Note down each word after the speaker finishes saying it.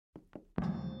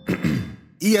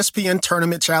ESPN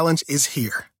Tournament Challenge is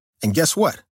here. And guess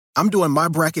what? I'm doing my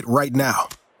bracket right now.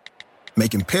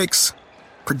 Making picks,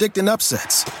 predicting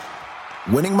upsets,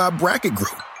 winning my bracket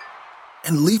group,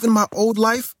 and leaving my old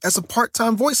life as a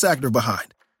part-time voice actor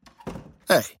behind.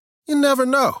 Hey, you never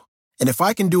know. And if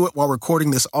I can do it while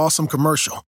recording this awesome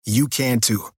commercial, you can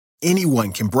too.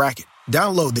 Anyone can bracket.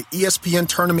 Download the ESPN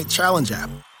Tournament Challenge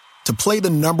app to play the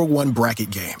 #1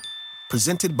 bracket game.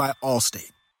 Presented by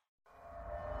Allstate.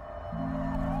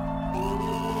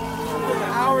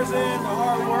 Hours in, the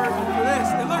hard work for this.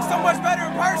 It looks so much better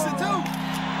in person, too.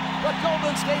 The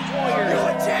Golden State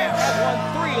Warriors have won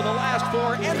 3 of the last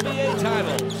 4 NBA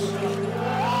titles.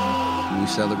 We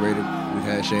celebrated, we've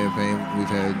had champagne, we've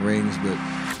had rings, but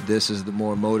this is the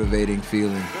more motivating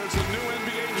feeling. There's a new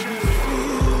NBA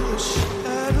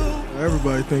champion.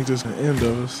 Everybody thinks it's the end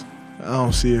of us. I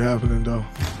don't see it happening, though.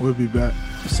 We'll be back.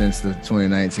 Since the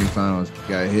 2019 finals,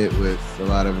 got hit with a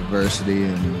lot of adversity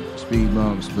and speed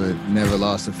bumps, but never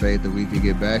lost the faith that we could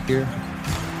get back here.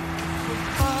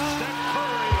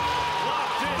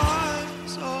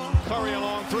 Curry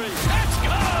along 3. That's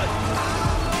good!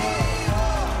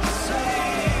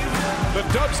 The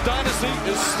Dubs dynasty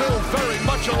is still very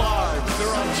much alive.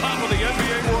 They're on top of the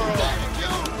NBA world.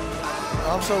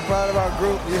 I'm so proud of our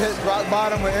group. You hit rock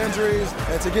bottom with injuries,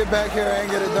 and to get back here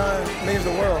and get it done means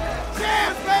the world.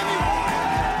 Yes, baby!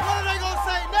 What are they gonna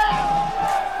say now?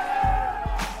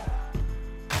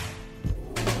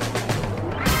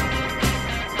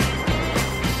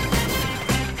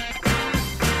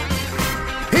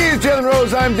 He is Jalen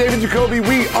Rose. I'm David Jacoby.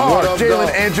 We are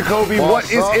Jalen and Jacoby.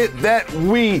 What is it that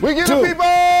we We give do? the people!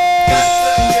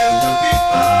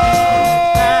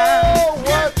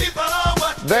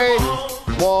 They want.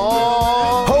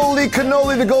 Holy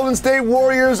cannoli, the Golden State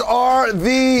Warriors are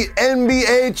the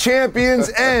NBA champions,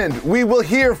 and we will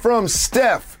hear from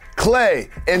Steph, Klay,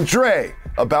 and Dre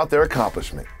about their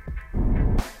accomplishment.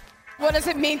 What does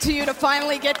it mean to you to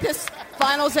finally get this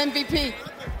Finals MVP?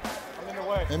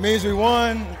 It means we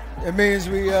won. It means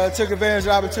we took advantage of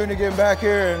the opportunity getting back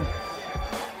here. And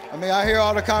I mean, I hear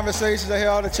all the conversations. I hear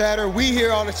all the chatter. We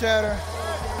hear all the chatter.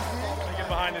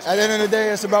 At the end of the day,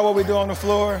 it's about what we do on the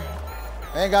floor.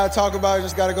 Ain't got to talk about it,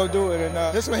 just got to go do it. And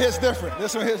this one hits different.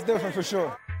 This one hits different for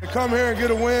sure. To come here and get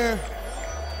a win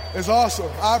is awesome.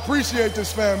 I appreciate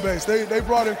this fan base. They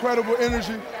brought incredible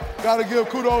energy. Got to give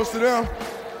kudos to them.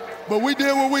 But we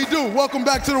did what we do. Welcome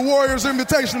back to the Warriors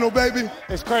Invitational, baby.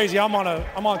 It's crazy. I'm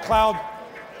on cloud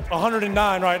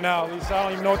 109 right now. At least I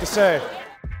don't even know what to say.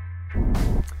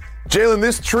 Jalen,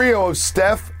 this trio of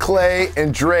Steph, Klay,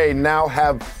 and Dre now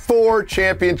have 4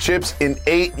 championships in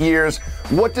 8 years.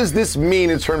 What does this mean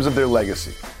in terms of their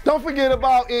legacy? Don't forget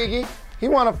about Iggy. He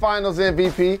won a Finals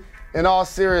MVP. In all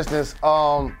seriousness,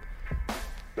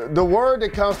 the word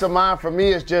that comes to mind for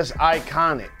me is just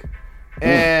iconic.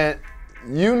 And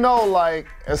you know, like,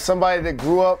 as somebody that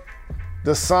grew up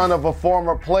the son of a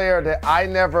former player that I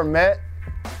never met,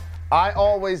 I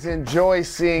always enjoy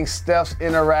seeing Steph's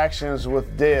interactions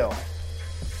with Dale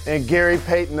and Gary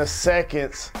Payton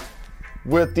II's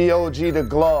with the OG the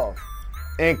Glove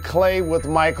and Klay with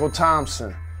Michael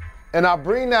Thompson. And I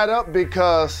bring that up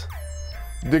because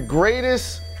the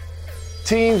greatest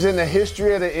teams in the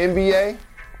history of the NBA,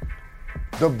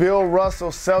 the Bill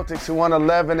Russell Celtics, who won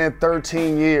 11 in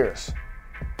 13 years.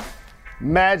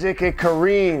 Magic and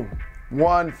Kareem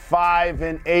won 5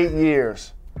 in 8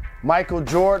 years. Michael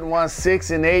Jordan won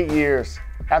 6 in 8 years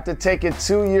after taking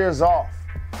 2 years off.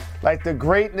 Like the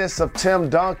greatness of Tim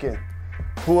Duncan,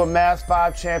 who amassed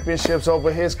 5 championships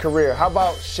over his career. How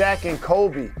about Shaq and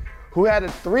Kobe, who had a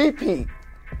three-peat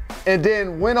and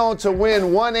then went on to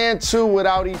win 1 and 2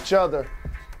 without each other.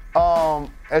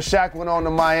 As Shaq went on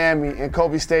to Miami and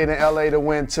Kobe stayed in LA to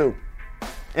win 2.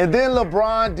 And then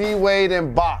LeBron, D-Wade,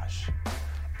 and Bosh.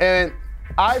 And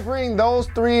I bring those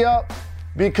 3 up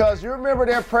because you remember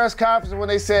their press conference when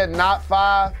they said not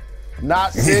 5,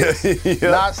 not 6,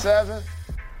 not 7?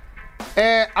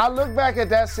 And I look back at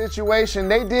that situation.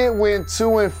 They did win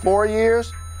 2 in 4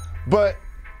 years, but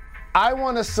I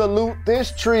want to salute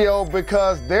this trio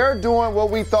because they're doing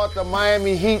what we thought the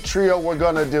Miami Heat trio were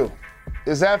going to do.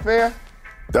 Is that fair?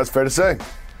 That's fair to say.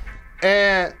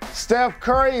 And Steph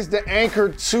Curry is the anchor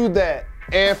to that.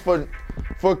 And for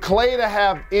Klay to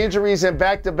have injuries in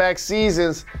back-to-back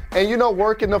seasons and, you know,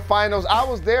 work in the finals, I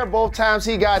was there both times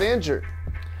he got injured.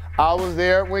 I was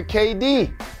there when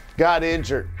KD got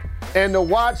injured. And to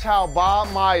watch how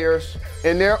Bob Myers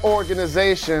and their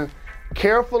organization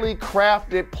carefully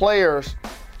crafted players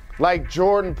like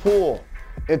Jordan Poole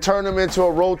and turn him into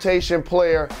a rotation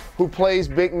player who plays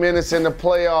big minutes in the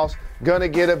playoffs, gonna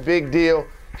get a big deal.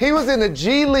 He was in the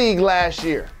G League last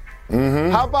year.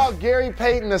 How about Gary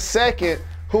Payton II,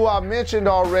 who I mentioned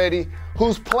already,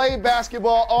 who's played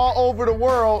basketball all over the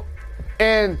world,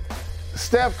 and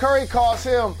Steph Curry calls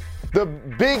him the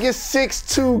biggest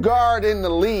 6'2" guard in the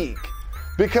league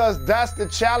because that's the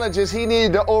challenges he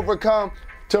needed to overcome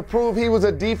to prove he was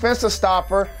a defensive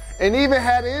stopper and even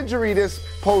had injury this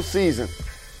postseason.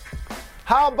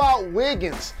 How about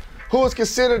Wiggins, who is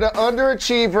considered an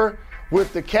underachiever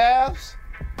with the Cavs,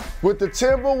 with the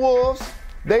Timberwolves?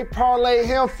 They parlay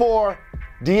him for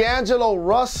D'Angelo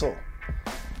Russell.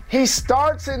 He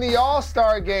starts in the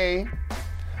All-Star game,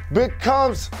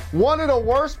 becomes one of the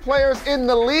worst players in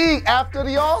the league after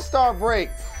the All-Star break.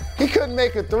 He couldn't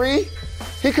make a three.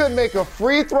 He couldn't make a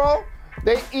free throw.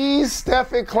 They eased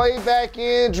Steph and Clay back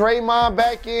in, Draymond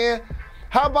back in.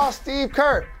 How about Steve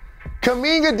Kerr?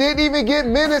 Kuminga didn't even get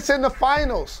minutes in the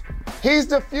finals. He's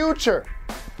the future.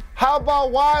 How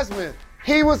about Wiseman?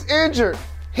 He was injured.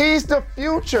 He's the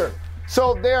future.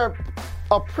 So they're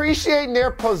appreciating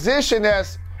their position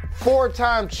as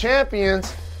four-time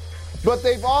champions, but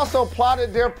they've also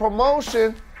plotted their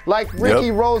promotion, like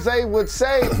Ricky Rose would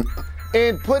say,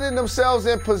 and putting themselves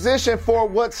in position for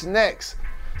what's next.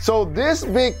 So this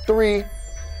big three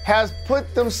has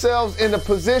put themselves in a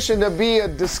position to be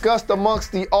discussed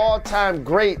amongst the all-time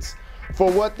greats for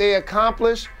what they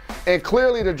accomplished, and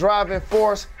clearly the driving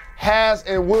force has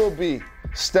and will be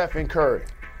Stephen Curry.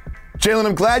 Jalen,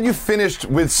 I'm glad you finished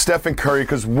with Stephen Curry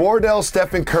because Wardell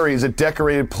Stephen Curry is a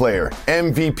decorated player.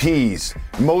 MVPs,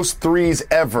 most threes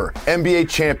ever, NBA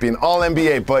champion,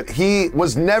 All-NBA, but he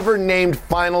was never named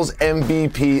Finals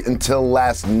MVP until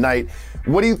last night.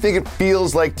 What do you think it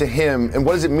feels like to him, and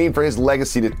what does it mean for his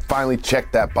legacy to finally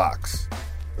check that box?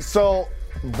 So,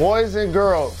 boys and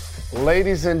girls,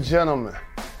 ladies and gentlemen,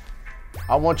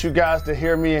 I want you guys to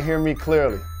hear me and hear me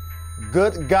clearly.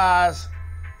 Good guys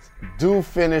do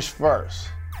finish first.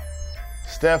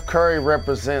 Steph Curry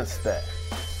represents that.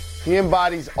 He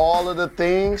embodies all of the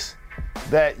things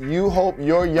that you hope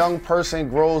your young person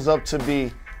grows up to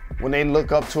be when they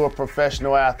look up to a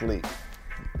professional athlete.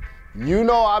 You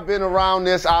know I've been around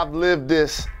this, I've lived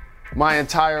this my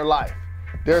entire life.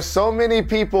 There's so many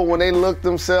people when they look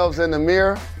themselves in the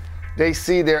mirror, they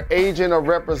see their agent or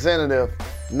representative,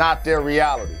 not their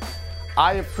reality.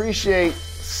 I appreciate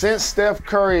since Steph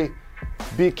Curry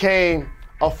became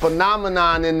a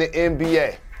phenomenon in the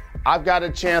NBA, I've got a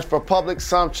chance for public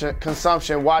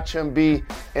consumption, watch him be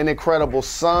an incredible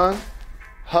son,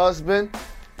 husband,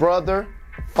 brother,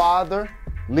 father,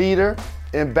 leader,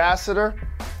 ambassador,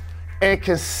 and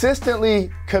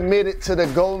consistently committed to the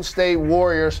Golden State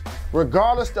Warriors,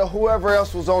 regardless of whoever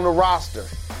else was on the roster.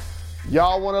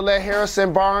 Y'all want to let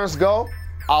Harrison Barnes go?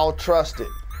 I'll trust it.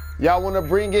 Y'all want to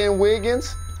bring in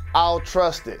Wiggins? I'll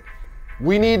trust it.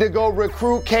 We need to go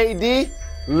recruit KD?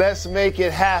 Let's make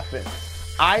it happen.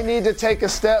 I need to take a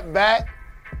step back?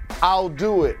 I'll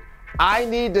do it. I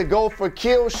need to go for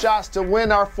kill shots to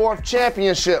win our 4th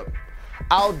championship.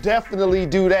 I'll definitely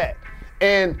do that.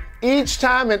 And each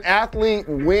time an athlete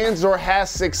wins or has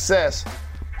success,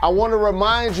 I want to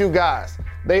remind you guys,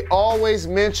 they always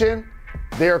mention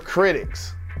their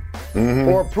critics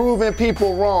or proving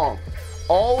people wrong.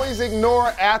 Always ignore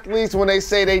athletes when they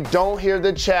say they don't hear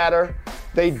the chatter,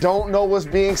 they don't know what's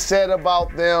being said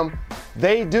about them.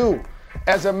 They do.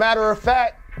 As a matter of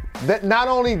fact, that not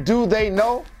only do they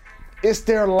know, it's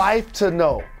their life to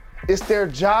know. It's their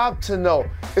job to know.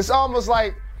 It's almost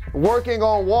like working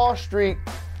on Wall Street,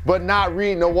 but not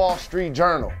reading the Wall Street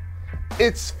Journal.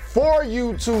 It's for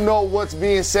you to know what's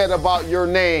being said about your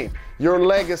name, your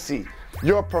legacy,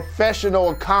 your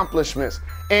professional accomplishments.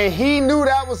 And he knew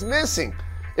that was missing.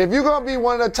 If you're going to be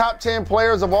one of the top 10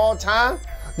 players of all time,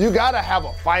 you got to have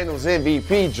a Finals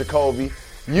MVP, Jacoby.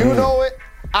 You know it,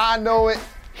 I know it,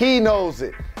 he knows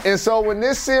it. And so when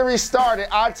this series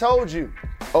started, I told you,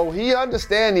 he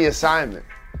understands the assignment.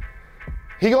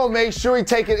 He gonna make sure he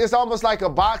take it. It's almost like a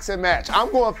boxing match.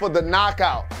 I'm going for the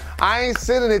knockout. I ain't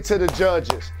sending it to the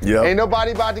judges. Ain't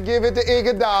nobody about to give it to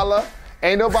Iguodala.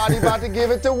 Ain't nobody about to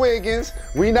give it to Wiggins.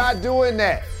 We not doing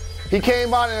that. He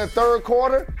came out in the 3rd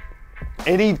quarter,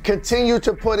 and he continued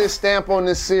to put his stamp on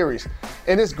this series.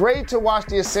 And it's great to watch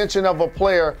the ascension of a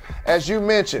player, as you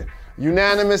mentioned,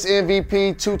 unanimous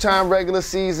MVP, 2-time regular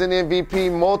season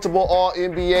MVP, multiple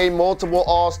All-NBA, multiple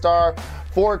All-Star,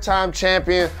 4-time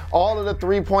champion, all of the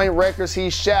three-point records he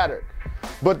shattered.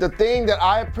 But the thing that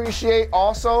I appreciate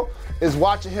also is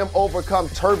watching him overcome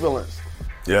turbulence.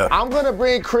 I'm going to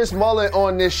bring Chris Mullin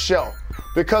on this show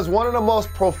because one of the most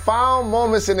profound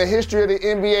moments in the history of the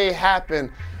NBA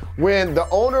happened when the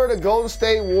owner of the Golden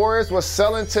State Warriors was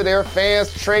selling to their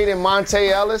fans, trading Monte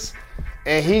Ellis,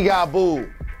 and he got booed.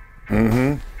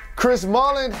 Chris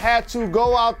Mullin had to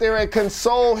go out there and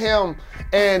console him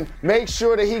and make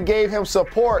sure that he gave him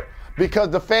support because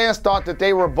the fans thought that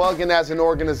they were bugging as an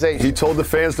organization. He told the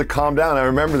fans to calm down. I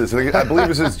remember this. I believe it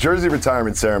was his jersey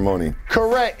retirement ceremony.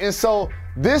 Correct. And so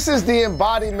this is the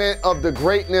embodiment of the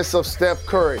greatness of Steph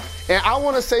Curry. And I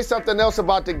want to say something else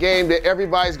about the game that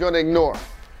everybody's going to ignore.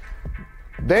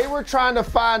 They were trying to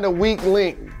find a weak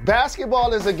link.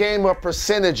 Basketball is a game of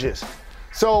percentages.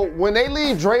 So when they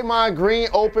leave Draymond Green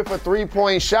open for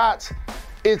three-point shots,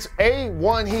 it's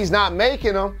one, he's not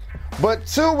making them, but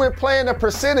two, we're playing the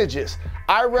percentages.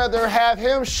 I'd rather have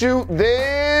him shoot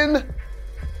than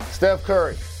Steph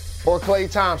Curry or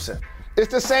Klay Thompson.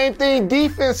 It's the same thing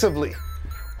defensively.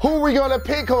 Who are we going to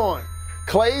pick on?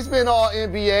 Klay's been all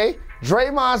NBA.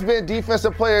 Draymond's been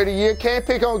Defensive Player of the Year. Can't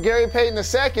pick on Gary Payton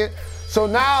II. So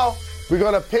now we're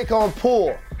going to pick on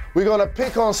Poole. We're going to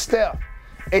pick on Steph.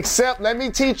 Except, let me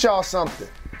teach y'all something.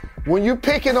 When you're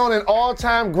picking on an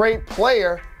all-time great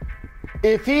player,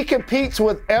 if he competes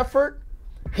with effort,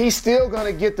 he's still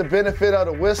going to get the benefit of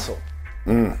the whistle.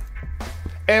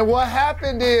 And what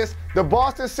happened is the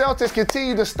Boston Celtics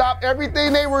continued to stop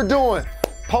everything they were doing.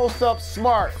 Post up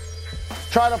Smart,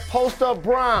 try to post up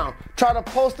Brown, try to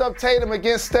post up Tatum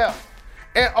against Steph.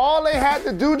 And all they had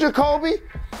to do, Jacoby,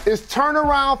 is turn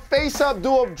around, face up,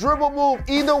 do a dribble move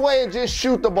either way and just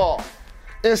shoot the ball.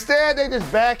 Instead, they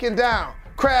just backing down.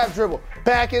 Crab dribble,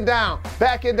 backing down,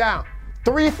 backing down.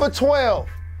 3 for 12.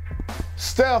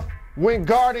 Steph when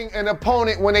guarding an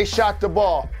opponent when they shot the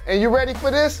ball. And you ready for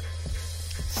this?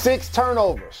 6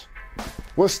 turnovers.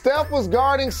 When Steph was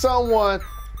guarding someone,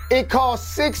 it caused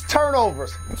 6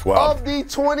 turnovers of the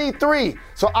 23.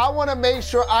 So I want to make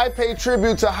sure I pay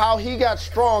tribute to how he got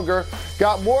stronger,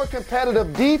 got more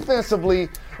competitive defensively,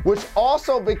 which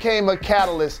also became a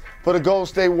catalyst for the Golden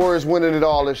State Warriors winning it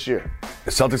all this year.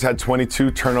 The Celtics had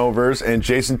 22 turnovers, and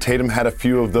Jason Tatum had a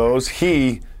few of those.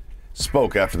 He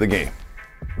spoke after the game.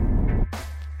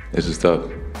 It's just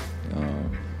tough,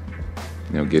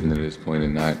 getting to this point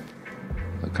and not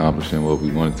accomplishing what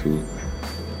we wanted to.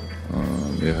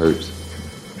 It hurts,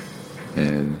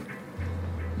 and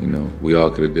we all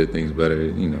could have did things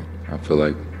better. I feel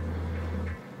like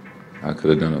I could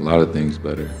have done a lot of things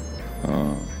better,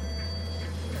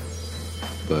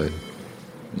 but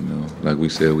like we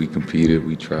said, we competed,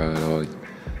 we tried all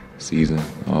season,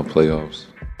 all playoffs.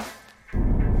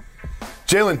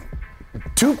 Jalen,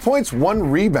 2 points,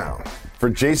 1 rebound for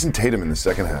Jason Tatum in the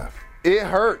second half. It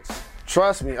hurts.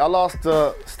 Trust me, I lost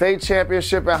the state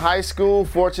championship in high school.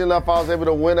 Fortunately enough, I was able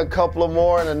to win a couple of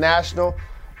more in the national.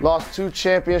 Lost 2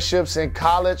 championships in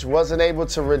college. Wasn't able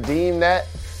to redeem that.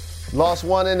 Lost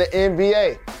 1 in the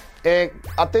NBA. And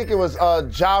I think it was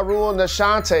Ja Rule and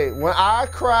Nashante. When I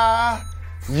cry,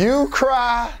 you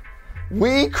cry,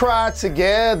 we cry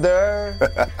together.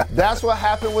 That's what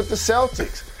happened with the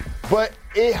Celtics. But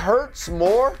it hurts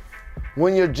more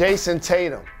when you're Jason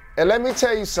Tatum. And let me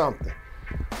tell you something.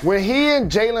 When he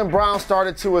and Jaylen Brown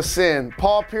started to ascend,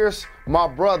 Paul Pierce, my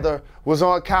brother, was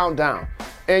on countdown.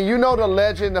 And you know the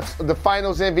legend of the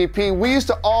Finals MVP. We used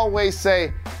to always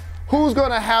say, who's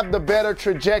going to have the better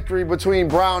trajectory between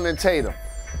Brown and Tatum?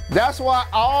 That's why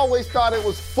I always thought it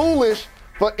was foolish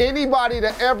for anybody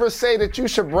to ever say that you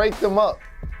should break them up.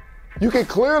 You can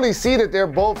clearly see that they're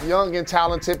both young and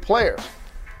talented players.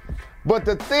 But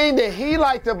the thing that he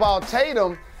liked about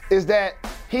Tatum is that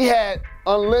he had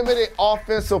unlimited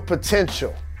offensive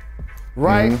potential,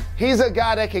 right? Mm-hmm. He's a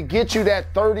guy that can get you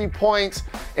that 30 points,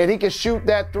 and he can shoot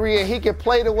that 3, and he can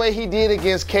play the way he did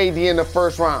against KD in the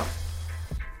first round.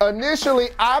 Initially,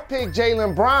 I picked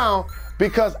Jaylen Brown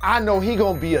because I know he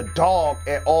gonna be a dog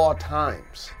at all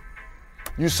times.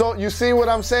 You see what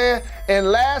I'm saying?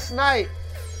 And last night,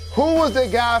 who was the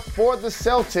guy for the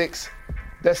Celtics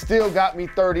that still got me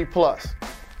 30 plus?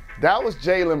 That was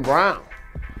Jaylen Brown.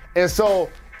 And so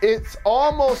it's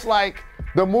almost like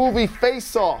the movie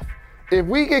Face Off. If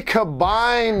we could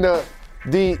combine the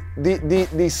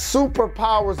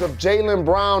superpowers of Jaylen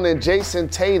Brown and Jason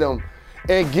Tatum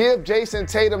and give Jason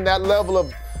Tatum that level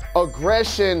of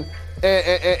aggression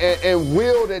and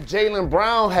will that Jaylen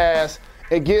Brown has,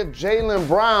 and give Jaylen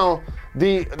Brown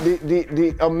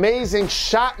the amazing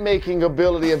shot-making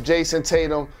ability of Jason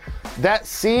Tatum, that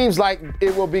seems like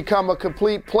it will become a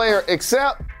complete player,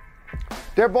 except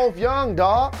they're both young,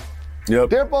 dog. Yep.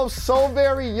 They're both so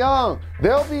very young.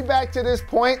 They'll be back to this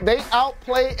point. They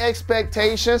outplay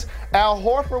expectations. Al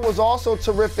Horford was also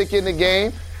terrific in the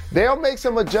game. They'll make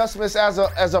some adjustments as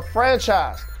a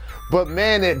franchise. But,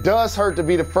 man, it does hurt to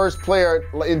be the first player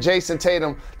in Jason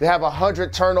Tatum to have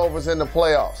 100 turnovers in the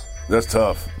playoffs. That's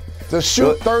tough. To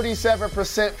shoot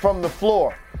 37% from the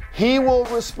floor. He will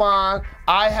respond.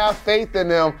 I have faith in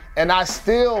him, and I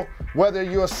still, whether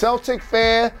you're a Celtic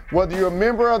fan, whether you're a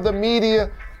member of the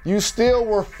media, you still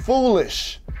were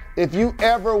foolish if you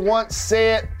ever once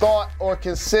said, thought, or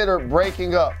considered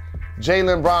breaking up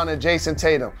Jaylen Brown and Jason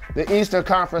Tatum. The Eastern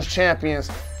Conference champions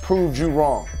proved you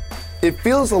wrong. It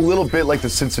feels a little bit like the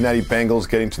Cincinnati Bengals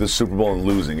getting to the Super Bowl and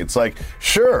losing. It's like,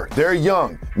 sure, they're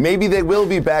young. Maybe they will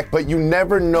be back, but you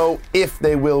never know if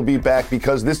they will be back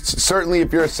because this certainly,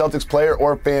 if you're a Celtics player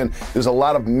or a fan, there's a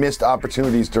lot of missed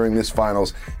opportunities during this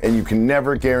finals, and you can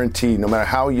never guarantee, no matter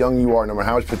how young you are, no matter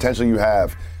how much potential you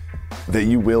have, that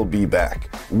you will be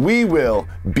back. We will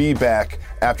be back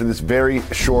after this very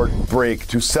short break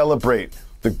to celebrate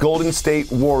the Golden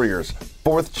State Warriors'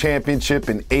 4th championship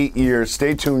in 8 years.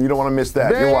 Stay tuned. You don't want to miss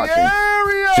that. You're watching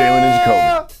Jalen and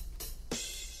Jacoby.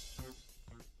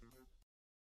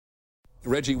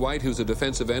 Reggie White, who's a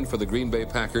defensive end for the Green Bay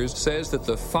Packers, says that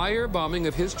the firebombing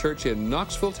of his church in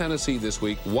Knoxville, Tennessee this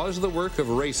week was the work of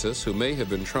racists who may have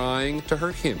been trying to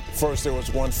hurt him. First there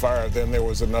was one fire, then there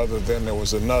was another, then there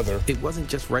was another. It wasn't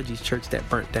just Reggie's church that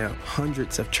burnt down.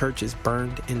 Hundreds of churches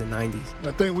burned in the 90s.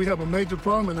 I think we have a major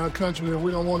problem in our country that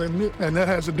we don't want to admit, and that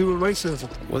has to do with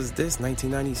racism. Was this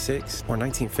 1996 or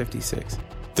 1956?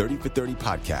 30 for 30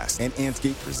 podcast and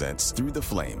Ansgate presents Through the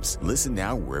Flames. Listen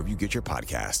now wherever you get your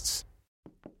podcasts.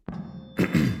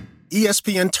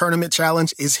 ESPN Tournament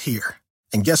Challenge is here.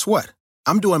 And guess what?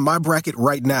 I'm doing my bracket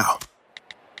right now.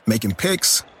 Making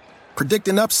picks,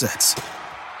 predicting upsets,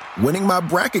 winning my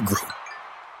bracket group,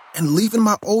 and leaving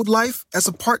my old life as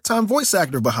a part-time voice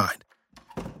actor behind.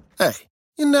 Hey,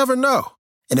 you never know.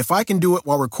 And if I can do it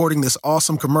while recording this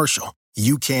awesome commercial,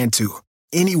 you can too.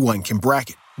 Anyone can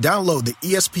bracket. Download the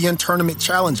ESPN Tournament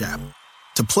Challenge app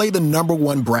to play the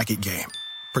 #1 bracket game.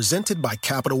 Presented by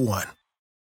Capital One.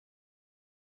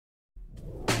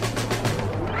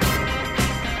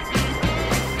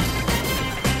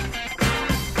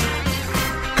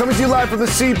 Coming to you live from the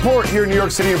Seaport here in New York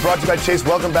City and brought to you by Chase.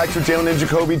 Welcome back to Jalen and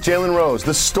Jacoby. Jalen Rose,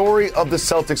 the story of the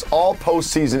Celtics all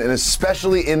postseason and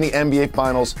especially in the NBA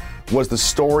Finals was the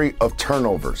story of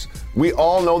turnovers. We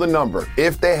all know the number.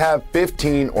 If they have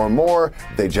 15 or more,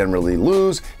 they generally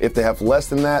lose. If they have less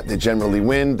than that, they generally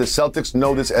win. The Celtics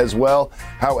know this as well.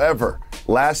 However,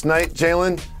 last night,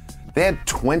 Jalen, they had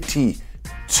 22.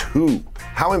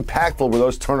 How impactful were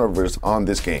those turnovers on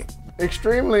this game?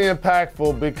 Extremely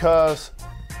impactful because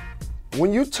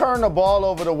when you turn the ball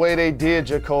over the way they did,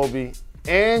 Jacoby,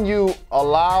 and you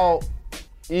allow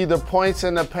either points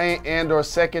in the paint and or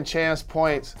second chance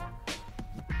points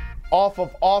off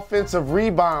of offensive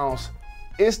rebounds,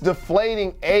 it's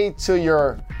deflating to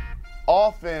your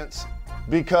offense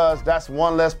because that's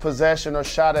one less possession or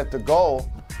shot at the goal.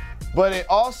 But it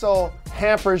also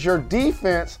hampers your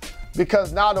defense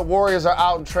because now the Warriors are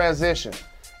out in transition.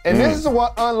 And this is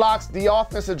what unlocks the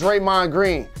offense of Draymond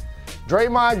Green.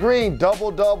 Draymond Green,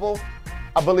 double-double.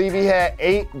 I believe he had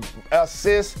 8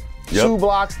 assists, 2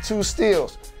 blocks, 2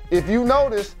 steals. If you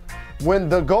notice, when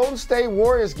the Golden State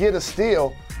Warriors get a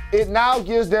steal, it now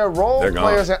gives their role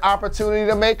players an opportunity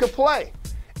to make a play.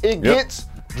 It gets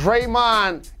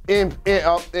Draymond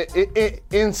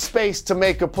in space to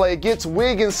make a play. It gets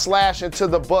Wiggins slashing to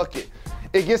the bucket.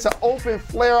 It gets an open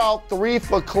flare-out 3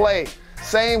 for Clay.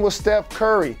 Same with Steph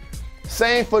Curry.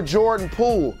 Same for Jordan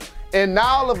Poole. And now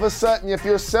all of a sudden, if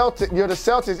you're the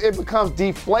Celtics, it becomes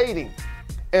deflating.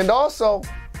 And also,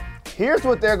 here's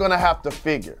what they're going to have to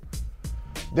figure.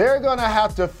 They're going to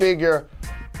have to figure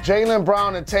Jaylen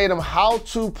Brown and Tatum how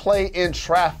to play in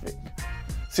traffic.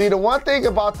 See, the one thing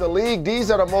about the league,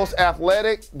 these are the most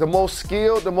athletic, the most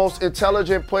skilled, the most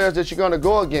intelligent players that you're going to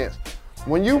go against.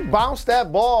 When you bounce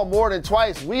that ball more than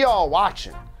twice, we all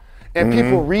watching. And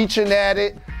people reaching at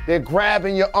it, they're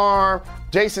grabbing your arm.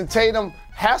 Jason Tatum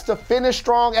has to finish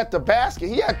strong at the basket.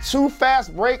 He had 2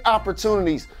 fast break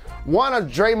opportunities. One of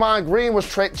Draymond Green was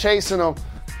chasing him,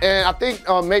 and I think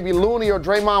maybe Looney or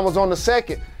Draymond was on the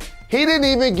second. He didn't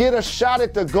even get a shot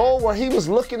at the goal where he was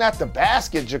looking at the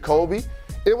basket, Jacoby.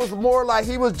 It was more like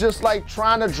he was just like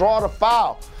trying to draw the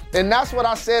foul. And that's what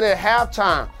I said at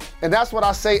halftime, and that's what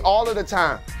I say all of the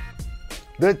time.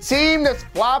 The team that's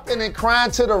flopping and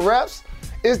crying to the refs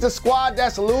is the squad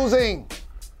that's losing.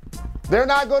 They're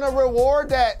not going to reward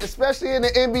that, especially in the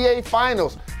NBA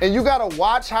Finals. And you got to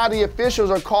watch how the officials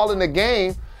are calling the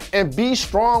game and be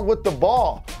strong with the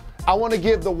ball. I want to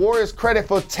give the Warriors credit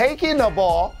for taking the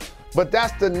ball, but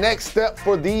that's the next step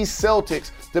for these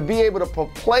Celtics, to be able to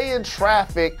play in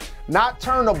traffic, not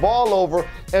turn the ball over,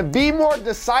 and be more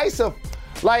decisive.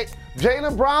 Like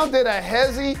Jaylen Brown did a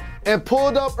hezzy and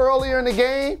pulled up earlier in the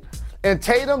game, and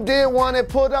Tatum did one and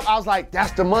pulled up. I was like,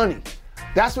 that's the money.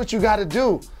 That's what you got to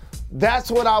do.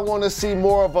 That's what I want to see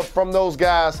more of from those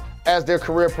guys as their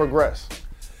career progresses.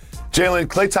 Jalen,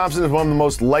 Klay Thompson is one of the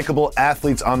most likable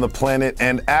athletes on the planet,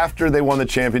 and after they won the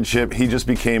championship, he just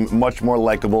became much more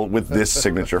likable with this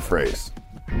signature phrase.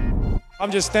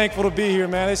 I'm just thankful to be here,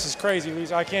 man. This is crazy,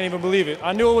 Lisa. I can't even believe it.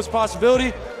 I knew it was a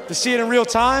possibility. To see it in real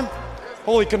time,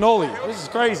 holy cannoli. This is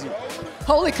crazy.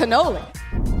 Holy cannoli.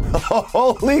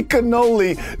 Holy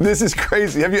cannoli. This is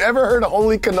crazy. Have you ever heard of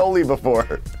holy cannoli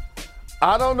before?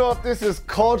 I don't know if this is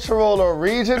cultural or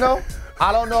regional.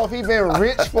 I don't know if he's been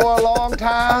rich for a long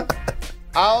time.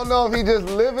 I don't know if he just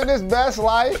living his best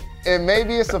life, and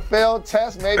maybe it's a failed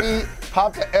test. Maybe he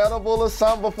popped an edible or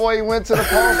something before he went to the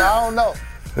post. I don't know.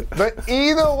 But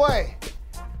either way,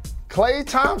 Klay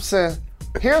Thompson,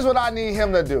 here's what I need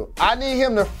him to do. I need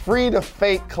him to free the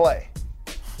fake Klay.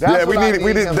 That's we need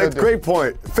that's a great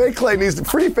point. Fake Klay needs to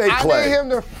free fake Klay. I need him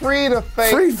to free the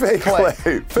fake Free fake Klay.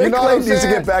 Fake Klay needs to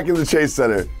get back in the Chase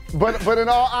Center. But in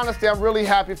all honesty, I'm really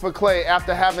happy for Klay.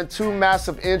 After having 2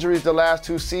 massive injuries the last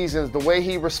 2 seasons, the way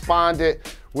he responded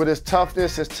with his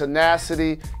toughness, his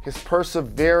tenacity, his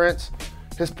perseverance,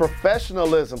 his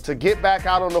professionalism to get back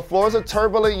out on the floor. It was a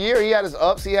turbulent year. He had his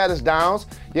ups, he had his downs.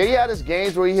 Yeah, he had his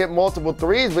games where he hit multiple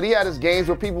threes, but he had his games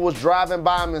where people was driving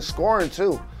by him and scoring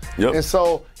too. Yep. And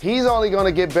so he's only going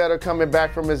to get better coming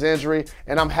back from his injury,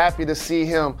 and I'm happy to see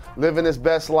him living his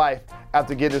best life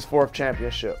after getting his 4th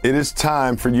championship. It is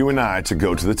time for you and I to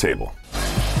go to the table.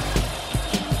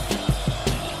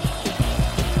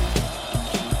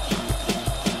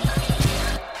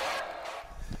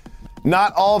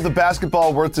 Not all of the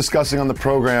basketball worth discussing on the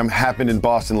program happened in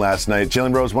Boston last night.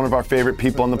 Jalen Rose, one of our favorite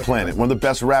people on the planet, one of the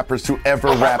best rappers to ever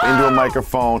rap into a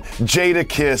microphone.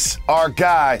 Jadakiss, our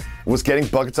guy, was getting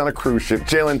buckets on a cruise ship.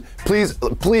 Jalen,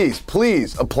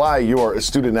 please apply your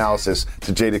astute analysis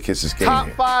to Jadakiss's game. Top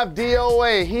 5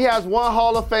 DOA. He has 1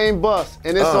 Hall of Fame bust,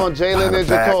 and it's on Jalen and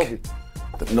Jacoby.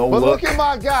 But look at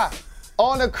my guy.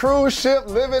 On a cruise ship,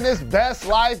 living his best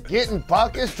life, getting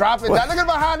buckets, dropping down. Look at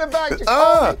behind the back,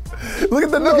 Jacoby. Look at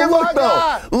the no look,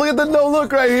 though. Look at the no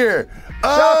look right here.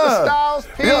 Shout to Styles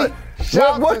P.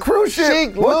 What cruise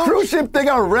ship? What cruise ship they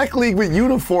got a rec league with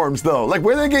uniforms, though? Like,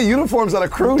 where do they get uniforms on a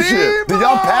cruise ship? Did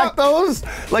y'all pack those?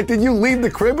 Like, did you leave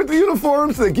the crib with the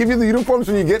uniforms? Do they give you the uniforms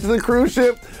when you get to the cruise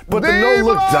ship? But the no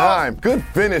look dime. Good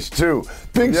finish, too.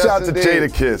 Big shout to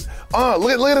Jadakiss.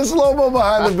 Look at the slow-mo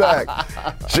behind the back.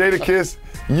 Jadakiss,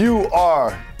 you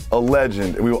are a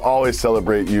legend, and we will always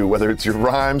celebrate you, whether it's your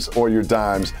rhymes or your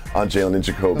dimes on Jalen and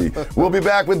Jacoby. We'll be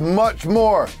back with much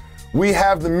more. We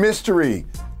have the mystery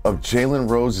of Jalen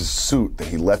Rose's suit that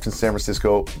he left in San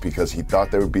Francisco because he thought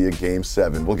there would be a Game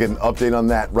 7. We'll get an update on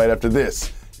that right after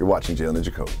this. You're watching Jalen and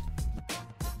Jacoby.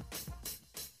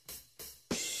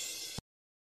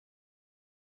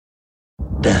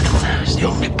 Death is the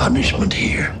only punishment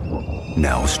here.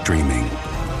 Now streaming,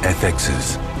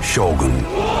 FX's Shogun.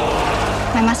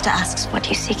 My master asks what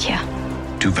you seek here.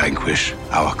 To vanquish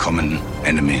our common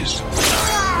enemies.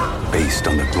 Based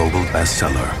on the global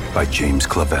bestseller by James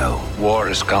Clavell. War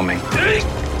is coming. The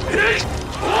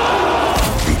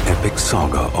epic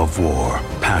saga of war,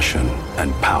 passion,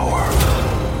 and power.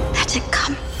 Let it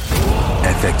come.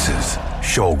 FX's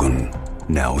Shogun.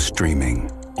 Now streaming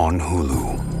on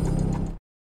Hulu.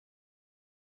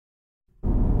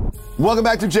 Welcome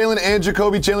back to Jalen and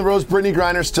Jacoby. Jalen Rose, Brittany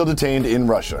Griner still detained in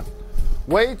Russia.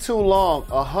 Way too long.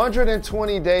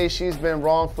 120 days she's been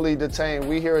wrongfully detained.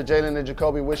 We here at Jalen and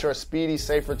Jacoby wish her a speedy,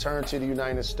 safe return to the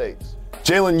United States.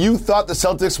 Jalen, you thought the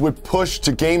Celtics would push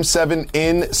to Game 7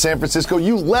 in San Francisco.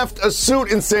 You left a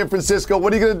suit in San Francisco.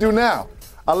 What are you going to do now?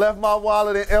 I left my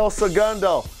wallet in El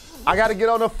Segundo. I got to get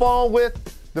on the phone with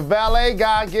the valet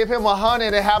guy, give him $100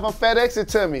 and have him FedEx it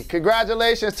to me.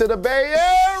 Congratulations to the Bay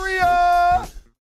Area!